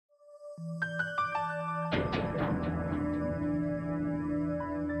Well,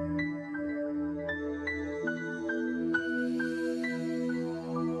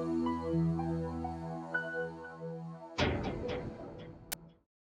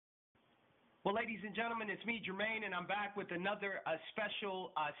 ladies and gentlemen, it's me, Jermaine, and I'm back with another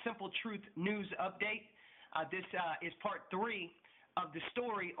special Simple Truth News update. This is part 3 of the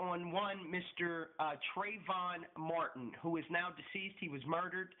story on one Mr. Trayvon Martin, who is now deceased. He was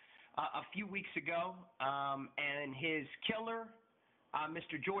murdered a few weeks ago, and his killer,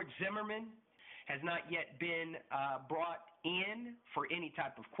 Mr. George Zimmerman, has not yet been brought in for any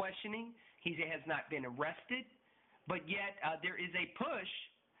type of questioning. He has not been arrested, but yet there is a push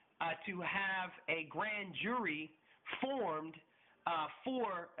to have a grand jury formed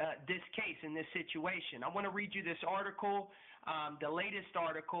for this case and this situation. I want to read you this article, the latest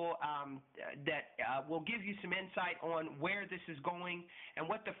article that will give you some insight on where this is going and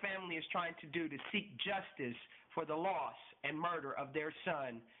what the family is trying to do to seek justice for the loss and murder of their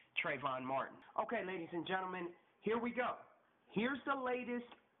son, Trayvon Martin. Okay, ladies and gentlemen, here we go. Here's the latest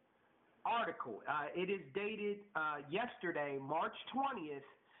article. It is dated yesterday, March 20th,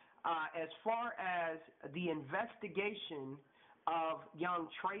 as far as the investigation of young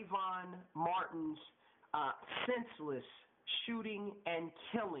Trayvon Martin's senseless shooting and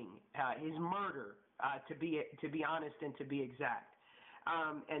killing, his murder, to be honest and to be exact.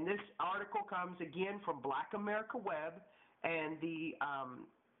 And this article comes again from Black America Web, and the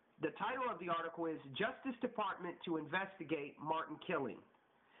title of the article is Justice Department to Investigate Martin Killing.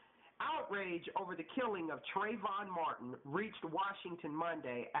 Outrage over the killing of Trayvon Martin reached Washington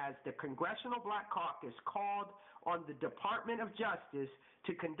Monday as the Congressional Black Caucus called on the Department of Justice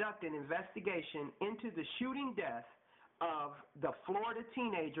to conduct an investigation into the shooting death of the Florida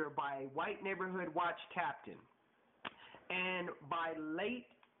teenager by a white neighborhood watch captain. And by late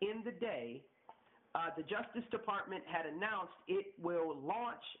in the day, the Justice Department had announced it will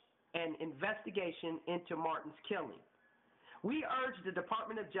launch an investigation into Martin's killing. We urge the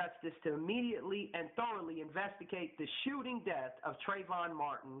Department of Justice to immediately and thoroughly investigate the shooting death of Trayvon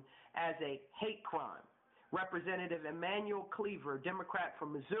Martin as a hate crime. Representative Emanuel Cleaver, Democrat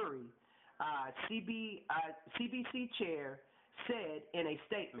from Missouri, CBC chair, said in a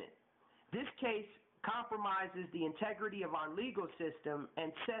statement, "This case compromises the integrity of our legal system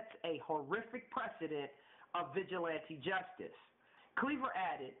and sets a horrific precedent of vigilante justice." Cleaver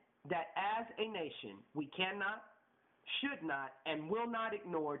added that as a nation, we cannot, should not, and will not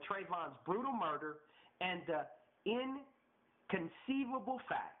ignore Trayvon's brutal murder and the inconceivable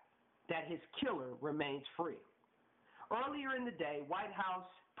fact that his killer remains free. Earlier in the day, White House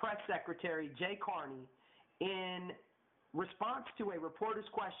Press Secretary Jay Carney, in response to a reporter's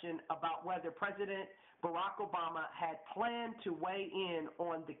question about whether President Barack Obama had planned to weigh in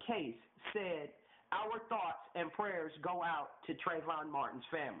on the case, said, "Our thoughts and prayers go out to Trayvon Martin's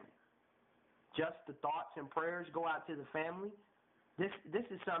family." Just the thoughts and prayers go out to the family. This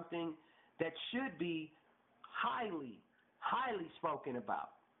is something that should be highly spoken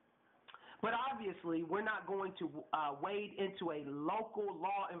about. But obviously, we're not going to wade into a local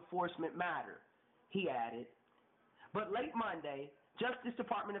law enforcement matter, he added. But late Monday, Justice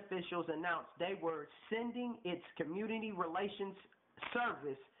Department officials announced they were sending its Community Relations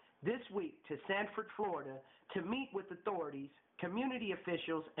Service this week to Sanford, Florida, to meet with authorities, community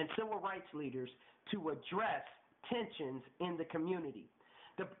officials, and civil rights leaders to address tensions in the community.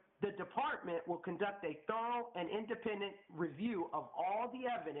 The department will conduct a thorough and independent review of all the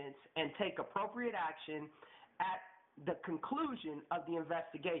evidence and take appropriate action at the conclusion of the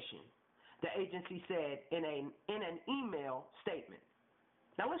investigation, the agency said in an email statement.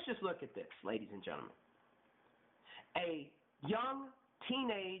 Now let's just look at this, ladies and gentlemen. A young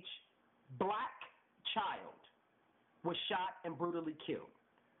teenage black child was shot and brutally killed,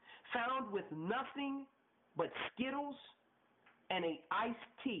 found with nothing but Skittles and an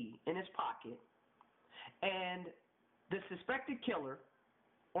iced tea in his pocket, and the suspected killer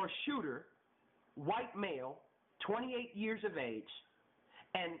or shooter, white male, 28 years of age,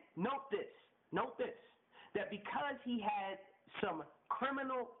 and note this, that because he had some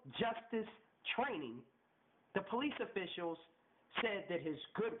criminal justice training, the police officials said that his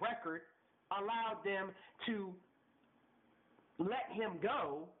good record allowed them to let him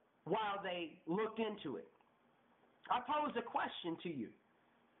go while they looked into it. I pose a question to you.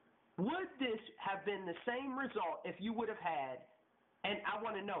 Would this have been the same result if you would have had, and I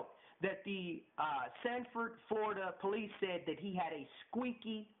want to note that the Sanford, Florida police said that he had a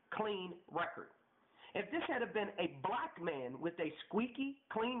squeaky clean record. If this had been a black man with a squeaky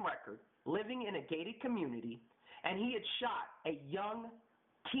clean record living in a gated community and he had shot a young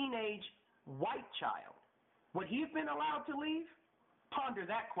teenage white child, would he have been allowed to leave? Ponder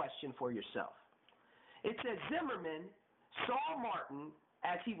that question for yourself. It says Zimmerman saw Martin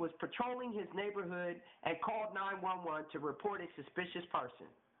as he was patrolling his neighborhood and called 911 to report a suspicious person.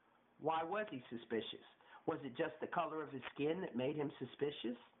 Why was he suspicious? Was it just the color of his skin that made him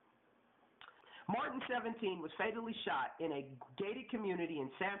suspicious? Martin, 17, was fatally shot in a gated community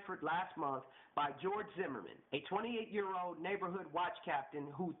in Sanford last month by George Zimmerman, a 28-year-old neighborhood watch captain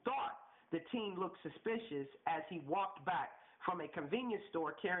who thought the teen looked suspicious as he walked back from a convenience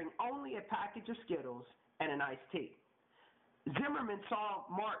store carrying only a package of Skittles and an iced tea. Zimmerman saw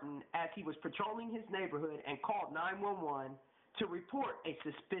Martin as he was patrolling his neighborhood and called 911 to report a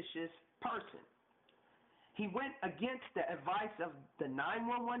suspicious person. He went against the advice of the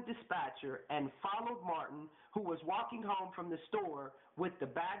 911 dispatcher and followed Martin, who was walking home from the store with the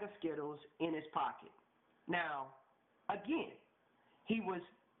bag of Skittles in his pocket. Now, again, he was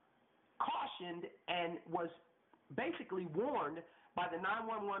cautioned and was basically warned by the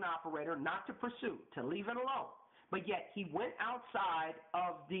 911 operator not to pursue, to leave it alone. But yet he went outside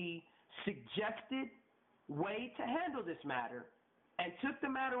of the suggested way to handle this matter and took the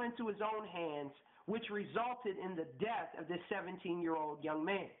matter into his own hands, which resulted in the death of this 17-year-old young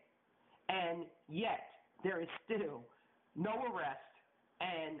man. And yet there is still no arrest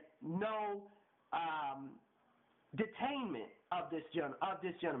and no detainment of this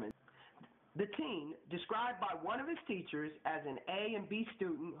gentleman. The teen, described by one of his teachers as an A and B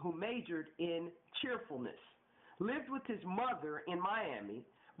student who majored in cheerfulness, lived with his mother in Miami,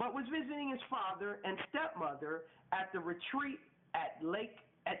 but was visiting his father and stepmother at the retreat at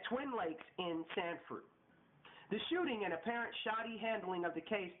Twin Lakes in Sanford. The shooting and apparent shoddy handling of the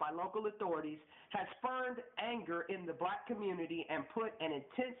case by local authorities has spurred anger in the black community and put an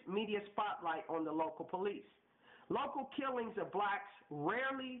intense media spotlight on the local police. Local killings of blacks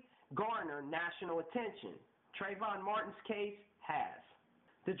rarely garner national attention. Trayvon Martin's case has.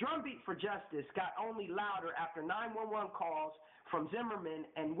 The drumbeat for justice got only louder after 911 calls from Zimmerman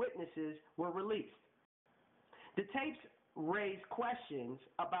and witnesses were released. The tapes raised questions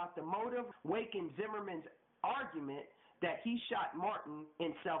about the motive, waking Zimmerman's argument that he shot Martin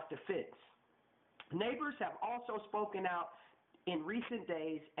in self-defense. Neighbors have also spoken out in recent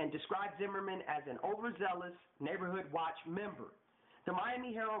days and described Zimmerman as an overzealous neighborhood watch member. The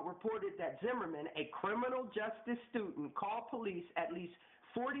Miami Herald reported that Zimmerman, a criminal justice student, called police at least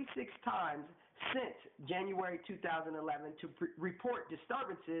 46 times since January 2011 to report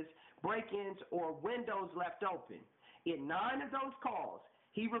disturbances, break-ins, or windows left open. In 9 of those calls,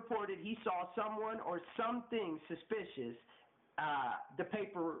 he reported he saw someone or something suspicious, the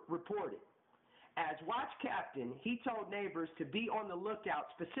paper reported. As watch captain, he told neighbors to be on the lookout,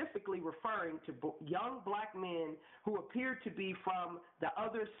 specifically referring to young black men who appeared to be from the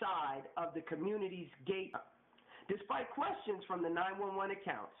other side of the community's gate. Despite questions from the 911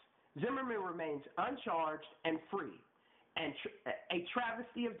 accounts, Zimmerman remains uncharged and free, and a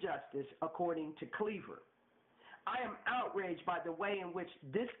travesty of justice, according to Cleaver. I am outraged by the way in which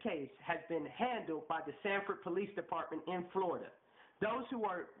this case has been handled by the Sanford Police Department in Florida. Those who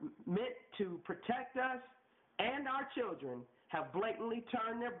are meant to protect us and our children have blatantly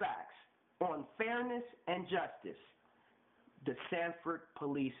turned their backs on fairness and justice. The Sanford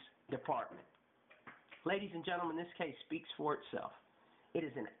Police Department. Ladies and gentlemen, this case speaks for itself. It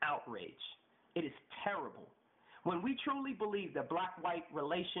is an outrage. It is terrible. When we truly believe that black-white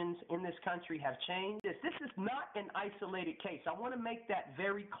relations in this country have changed, this is not an isolated case. I want to make that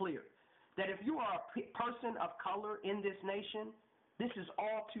very clear, that if you are a person of color in this nation, this is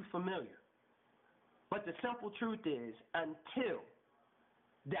all too familiar. But the simple truth is, until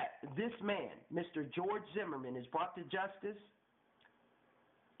that this man, Mr. George Zimmerman, is brought to justice,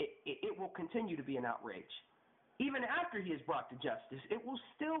 it will continue to be an outrage. Even after he is brought to justice, it will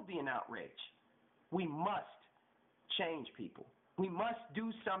still be an outrage. We must change people. We must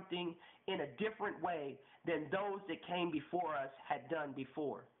do something in a different way than those that came before us had done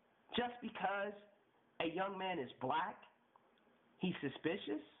before. Just because a young man is black, he's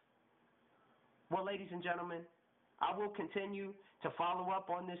suspicious? Well, ladies and gentlemen, I will continue to follow up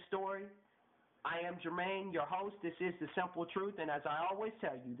on this story. I am Jermaine, your host. This is The Simple Truth, and as I always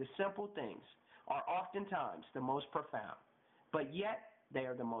tell you, the simple things are oftentimes the most profound, but yet they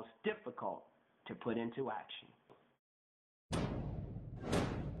are the most difficult to put into action.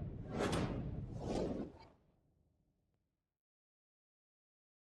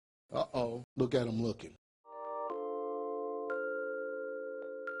 Uh-oh, look at him looking.